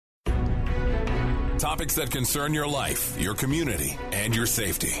Topics that concern your life, your community, and your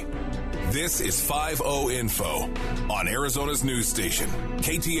safety. This is 5-0 Info on Arizona's news station,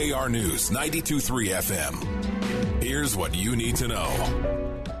 KTAR News 92.3 FM. Here's what you need to know.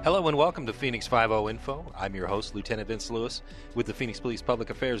 Hello and welcome to Phoenix 5-0 Info. I'm your host, Lieutenant Vince Lewis, with the Phoenix Police Public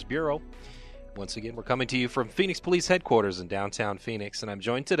Affairs Bureau. Once again, we're coming to you from Phoenix Police Headquarters in downtown Phoenix, and I'm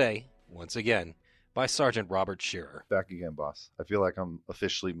joined today, once again, by Sergeant Robert Scherer. Back again, boss. I feel like I'm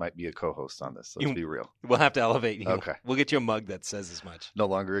officially might be a co-host on this. Let's be real. We'll have to elevate you. Okay. We'll get you a mug that says as much. No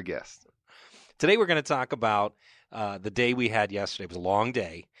longer a guest. Today we're going to talk about the day we had yesterday. It was a long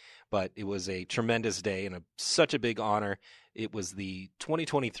day, but it was a tremendous day and such a big honor. It was the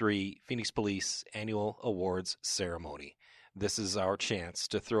 2023 Phoenix Police Annual Awards Ceremony. This is our chance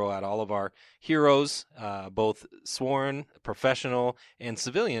to throw out all of our heroes, both sworn, professional, and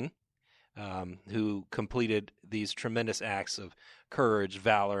civilian, who completed these tremendous acts of courage,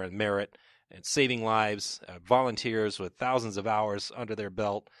 valor, and merit, and saving lives, volunteers with thousands of hours under their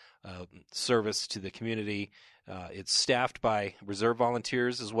belt, service to the community. It's staffed by reserve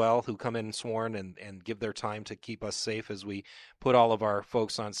volunteers as well, who come in sworn and give their time to keep us safe as we put all of our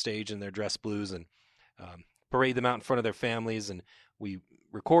folks on stage in their dress blues and parade them out in front of their families. And we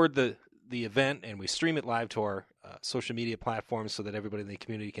record the event and we stream it live to our social media platforms so that everybody in the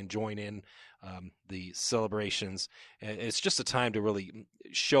community can join in the celebrations. And it's just a time to really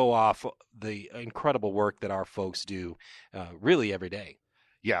show off the incredible work that our folks do really every day.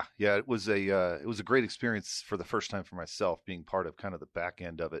 Yeah, it was a great experience for the first time for myself, being part of kind of the back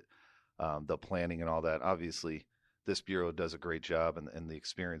end of it, the planning and all that. Obviously, this bureau does a great job, and the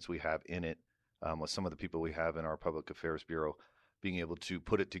experience we have in it with some of the people we have in our public affairs bureau, being able to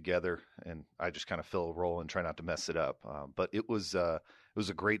put it together, and I just kind of fill a role and try not to mess it up. But it was a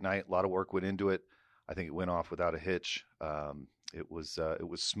great night. A lot of work went into it. I think it went off without a hitch. It was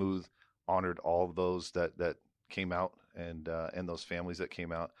smooth. Honored all of those that came out and those families that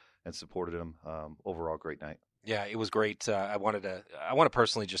came out and supported them. Overall, great night. Yeah, it was great. I want to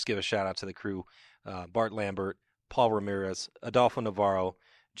personally just give a shout out to the crew: Bart Lambert, Paul Ramirez, Adolfo Navarro,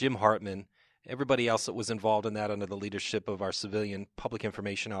 Jim Hartman. Everybody else that was involved in that under the leadership of our civilian public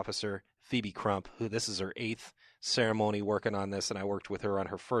information officer, Phoebe Crump, who this is her 8th ceremony working on this, and I worked with her on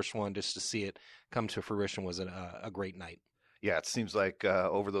her first one just to see it come to fruition. Was a great night. Yeah, it seems like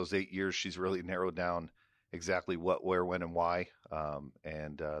over those 8 years, she's really narrowed down exactly what, where, when, and why,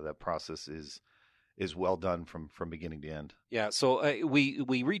 and that process is well done from beginning to end. Yeah, so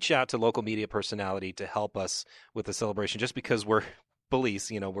we reach out to local media personality to help us with the celebration, just because we're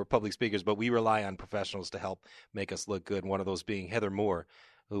police, we're public speakers, but we rely on professionals to help make us look good. One of those being Heather Moore,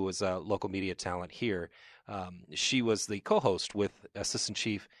 who was a local media talent here. She was the co-host with Assistant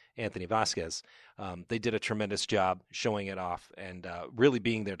Chief Anthony Vasquez. They did a tremendous job showing it off and really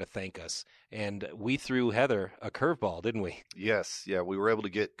being there to thank us. And we threw Heather a curveball, didn't we? Yes. Yeah, we were able to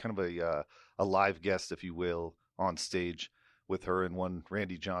get kind of a live guest, if you will, on stage with her and one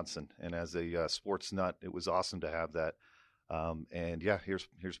Randy Johnson. And as a sports nut, it was awesome to have that. And yeah, here's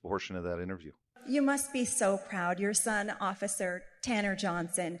a portion of that interview. You must be so proud. Your son, Officer Tanner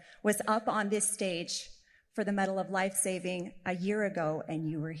Johnson, was up on this stage for the Medal of Life Saving a year ago, and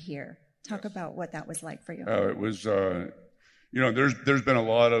you were here. Talk about what that was like for you. It was, there's been a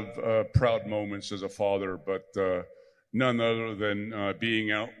lot of proud moments as a father, but none other than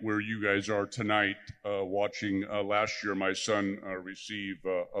being out where you guys are tonight, watching last year my son receive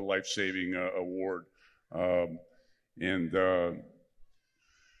a life-saving award. And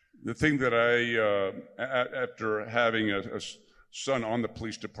the thing that after having a son on the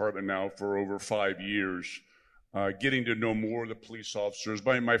police department now for over 5 years, getting to know more of the police officers.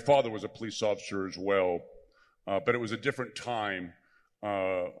 My father was a police officer as well, but it was a different time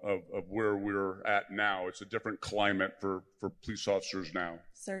of where we're at now. It's a different climate for police officers now.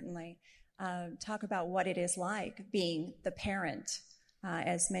 Certainly. Talk about what it is like being the parent.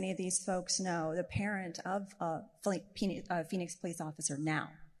 As many of these folks know, the parent of a Phoenix police officer now.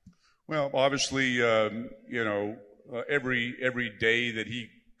 Well, obviously, every day that he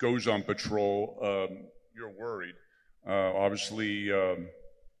goes on patrol, you're worried. Obviously,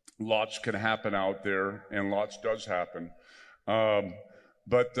 lots can happen out there, and lots does happen.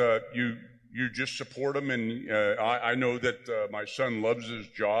 But you just support him, and I know that my son loves his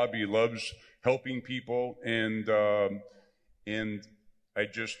job. He loves helping people, and I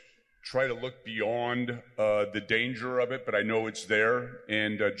just try to look beyond the danger of it, but I know it's there,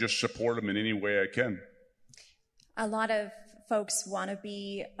 and just support them in any way I can. A lot of folks want to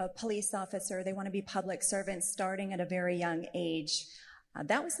be a police officer. They want to be public servants starting at a very young age.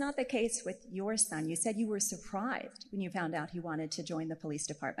 That was not the case with your son. You said you were surprised when you found out he wanted to join the police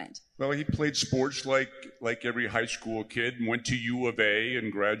department. Well, he played sports like every high school kid, and went to U of A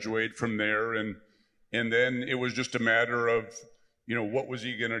and graduated from there. And then it was just a matter of, what was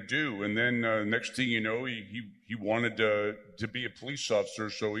he going to do? And then next thing you know, he wanted to be a police officer,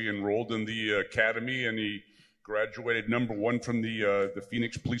 so he enrolled in the academy, and he graduated number 1 from the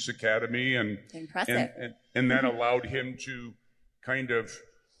Phoenix Police Academy. And impressive. And that allowed him to kind of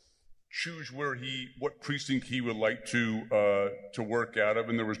choose what precinct he would like to work out of,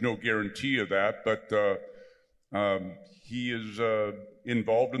 and there was no guarantee of that. But he is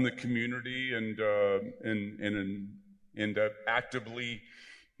involved in the community and actively,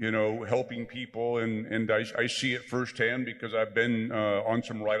 helping people, and I see it firsthand because I've been on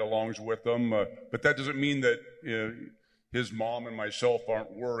some ride-alongs with them. But that doesn't mean that his mom and myself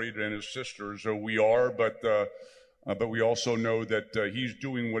aren't worried, and his sisters. So we are, but we also know that he's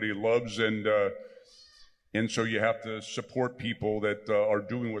doing what he loves, and so you have to support people that are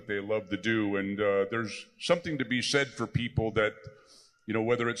doing what they love to do. And there's something to be said for people that,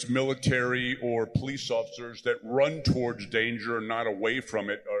 whether it's military or police officers that run towards danger and not away from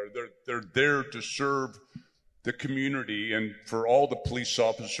it, or they're there to serve the community. And for all the police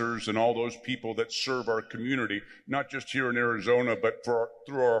officers and all those people that serve our community, not just here in Arizona, but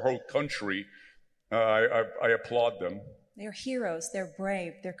through our whole country, I applaud them. They're heroes. They're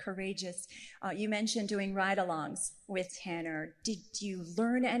brave. They're courageous. You mentioned doing ride-alongs with Tanner. Did you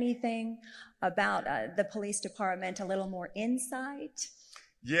learn anything about the police department, a little more insight?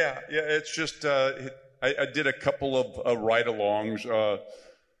 Yeah. It's just I did a couple of ride-alongs,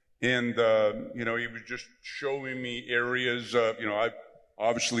 and he was just showing me areas. I've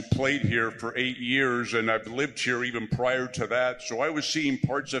obviously played here for 8 years, and I've lived here even prior to that. So I was seeing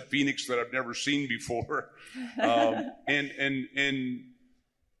parts of Phoenix that I've never seen before, and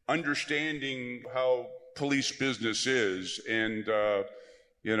understanding how police business is. And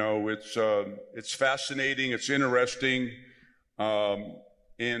it's fascinating. It's interesting,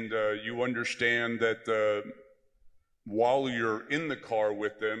 and you understand that while you're in the car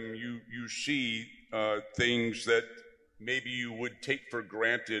with them, you see things that maybe you would take for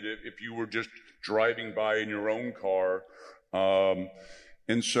granted if you were just driving by in your own car.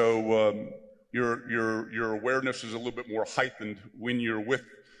 And so your awareness is a little bit more heightened when you're with,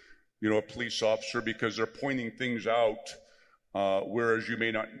 a police officer, because they're pointing things out, whereas you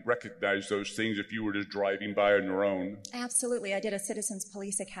may not recognize those things if you were just driving by on your own. Absolutely. I did a Citizens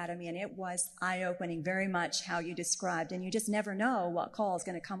Police Academy, and it was eye-opening, very much how you described. And you just never know what call is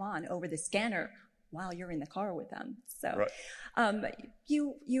going to come on over the scanner while you're in the car with them. So right.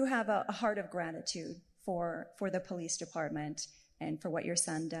 You have a heart of gratitude for the police department and for what your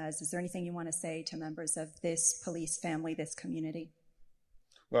son does. Is there anything you want to say to members of this police family, this community?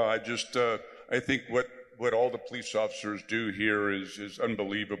 Well, I think what all the police officers do here is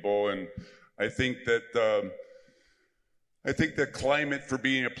unbelievable, and I think that the climate for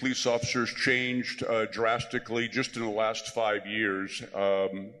being a police officer has changed drastically just in the last 5 years.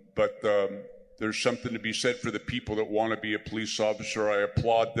 But there's something to be said for the people that want to be a police officer. I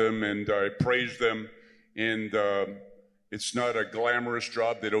applaud them and I praise them. And it's not a glamorous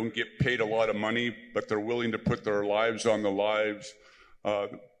job. They don't get paid a lot of money, but they're willing to put their lives on the lives.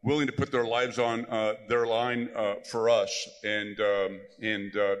 Willing to put their lives on their line for us, and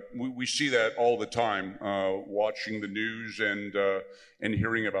we see that all the time, watching the news and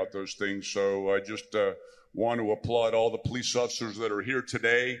hearing about those things. So I just want to applaud all the police officers that are here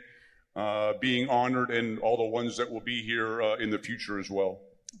today, being honored, and all the ones that will be here in the future as well.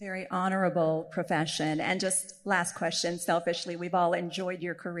 Very honorable profession. And just last question, selfishly, we've all enjoyed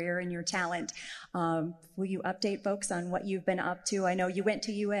your career and your talent. Will you update folks on what you've been up to? I know you went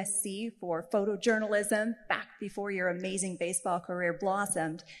to USC for photojournalism back before your amazing baseball career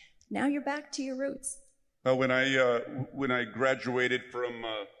blossomed. Now you're back to your roots. When I graduated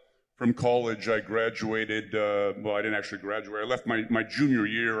from college, I graduated, well, I didn't actually graduate. I left my junior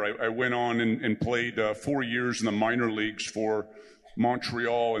year. I went on and played 4 years in the minor leagues for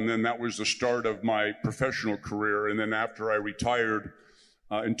Montreal, and then that was the start of my professional career. And then after I retired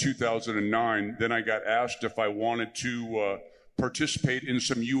in 2009, then I got asked if I wanted to participate in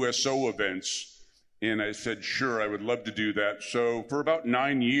some USO events, and I said sure, I would love to do that. So for about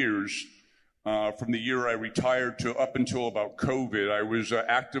 9 years, from the year I retired to up until about COVID, I was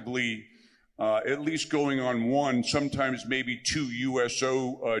actively at least going on one, sometimes maybe two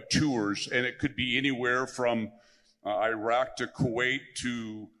USO tours, and it could be anywhere from Iraq to Kuwait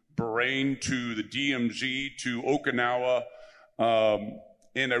to Bahrain to the DMZ to Okinawa,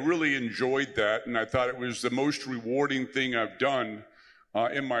 and I really enjoyed that, and I thought it was the most rewarding thing I've done,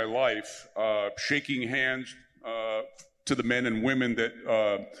 in my life, shaking hands to the men and women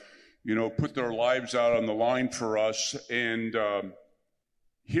that, put their lives out on the line for us, and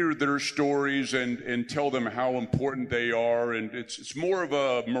hear their stories and tell them how important they are. And it's more of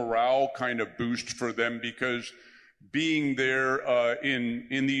a morale kind of boost for them, because being there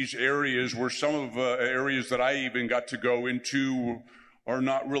in these areas where some of areas that I even got to go into are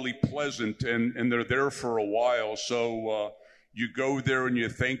not really pleasant, and they're there for a while. So you go there and you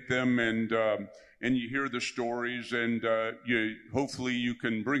thank them, and you hear the stories, and hopefully you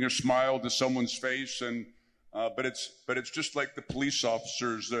can bring a smile to someone's face. And but it's just like the police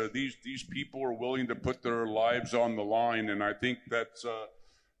officers. These people are willing to put their lives on the line, and I think that's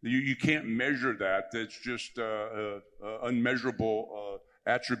you can't measure that. It's just an unmeasurable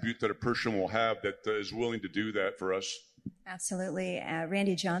attribute that a person will have that is willing to do that for us. Absolutely.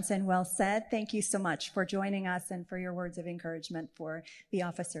 Randy Johnson, well said. Thank you so much for joining us and for your words of encouragement for the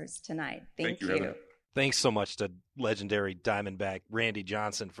officers tonight. Thank you. Heather. Thanks so much to legendary Diamondback Randy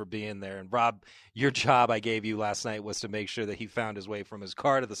Johnson for being there. And Rob, your job I gave you last night was to make sure that he found his way from his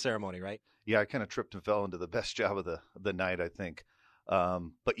car to the ceremony, right? Yeah, I kind of tripped and fell into the best job of the night, I think.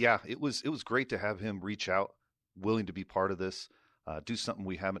 But yeah, it was great to have him reach out, willing to be part of this, do something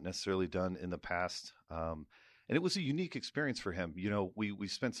we haven't necessarily done in the past. And it was a unique experience for him. We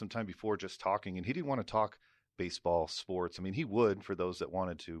spent some time before just talking, and he didn't want to talk baseball, sports. I mean, he would for those that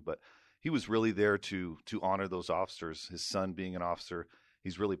wanted to, but he was really there to honor those officers. His son being an officer,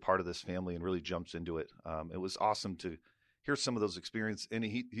 he's really part of this family and really jumps into it. It was awesome to hear some of those experiences, and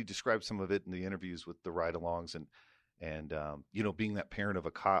he described some of it in the interviews with the ride-alongs, and being that parent of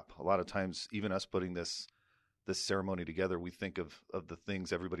a cop. A lot of times, even us putting this ceremony together, we think of the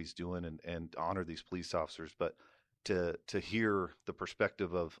things everybody's doing and honor these police officers, but to hear the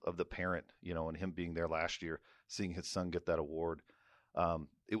perspective of the parent, and him being there last year, seeing his son get that award.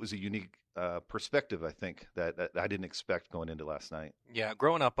 It was a unique perspective, I think, that I didn't expect going into last night. Yeah,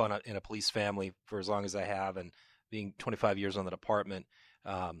 growing up in a police family for as long as I have, and being 25 years on the department,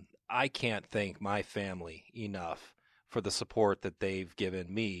 I can't thank my family enough for the support that they've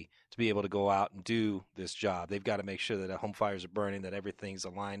given me to be able to go out and do this job. They've got to make sure that the home fires are burning, that everything's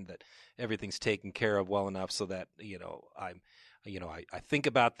aligned, that everything's taken care of well enough so that I think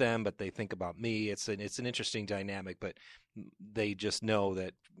about them, but they think about me. It's an interesting dynamic, but they just know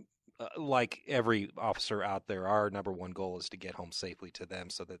that, like every officer out there, our number one goal is to get home safely to them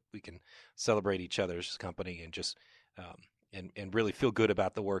so that we can celebrate each other's company and just and really feel good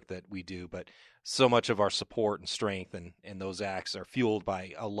about the work that we do. But so much of our support and strength and those acts are fueled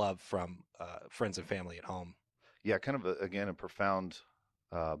by a love from friends and family at home. Yeah, kind of a profound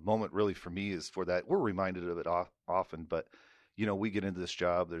moment really for me is for that. We're reminded of it often, but we get into this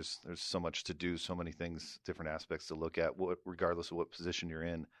job. There's so much to do, so many things, different aspects to look at, regardless of what position you're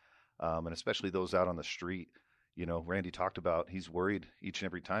in, and especially those out on the street. Randy talked about he's worried each and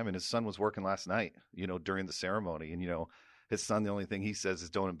every time, and his son was working last night, during the ceremony, and his son, the only thing he says is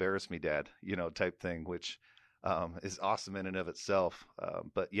 "Don't embarrass me, Dad," type thing, which is awesome in and of itself.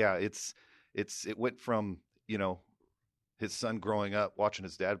 But yeah, it went from his son growing up watching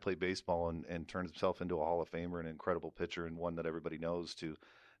his dad play baseball and turned himself into a Hall of Famer, an incredible pitcher, and one that everybody knows, to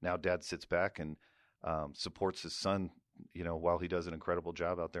now Dad sits back and supports his son, while he does an incredible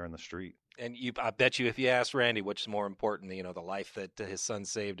job out there in the street. And I bet you if you ask Randy which is more important, the life that his son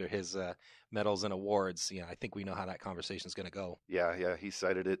saved or his medals and awards, I think we know how that conversation is going to go. Yeah. He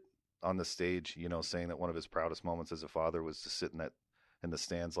cited it on the stage, saying that one of his proudest moments as a father was to sit in the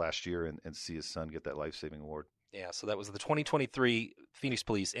stands last year and see his son get that life-saving award. Yeah, so that was the 2023 Phoenix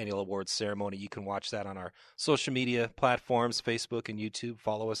Police Annual Awards Ceremony. You can watch that on our social media platforms, Facebook and YouTube.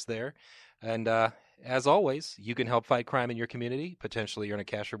 Follow us there. And as always, you can help fight crime in your community, potentially earn a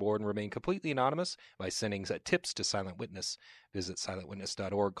cash reward, and remain completely anonymous by sending tips to Silent Witness. Visit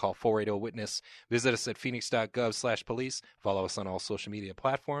silentwitness.org, call 480-WITNESS. Visit us at phoenix.gov/police. Follow us on all social media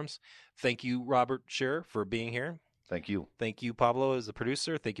platforms. Thank you, Robert Scherer, for being here. Thank you. Thank you, Pablo, as the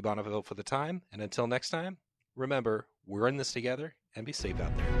producer. Thank you, Bonneville, for the time. And until next time, remember, we're in this together, and be safe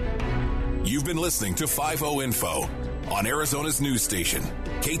out there. You've been listening to 5-0 Info on Arizona's news station,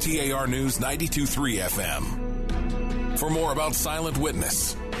 KTAR News 92.3 FM. For more about Silent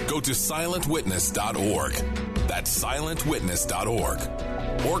Witness, go to silentwitness.org. That's silentwitness.org.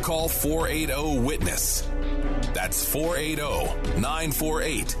 Or call 480-WITNESS. That's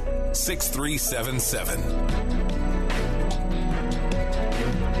 480-948-6377.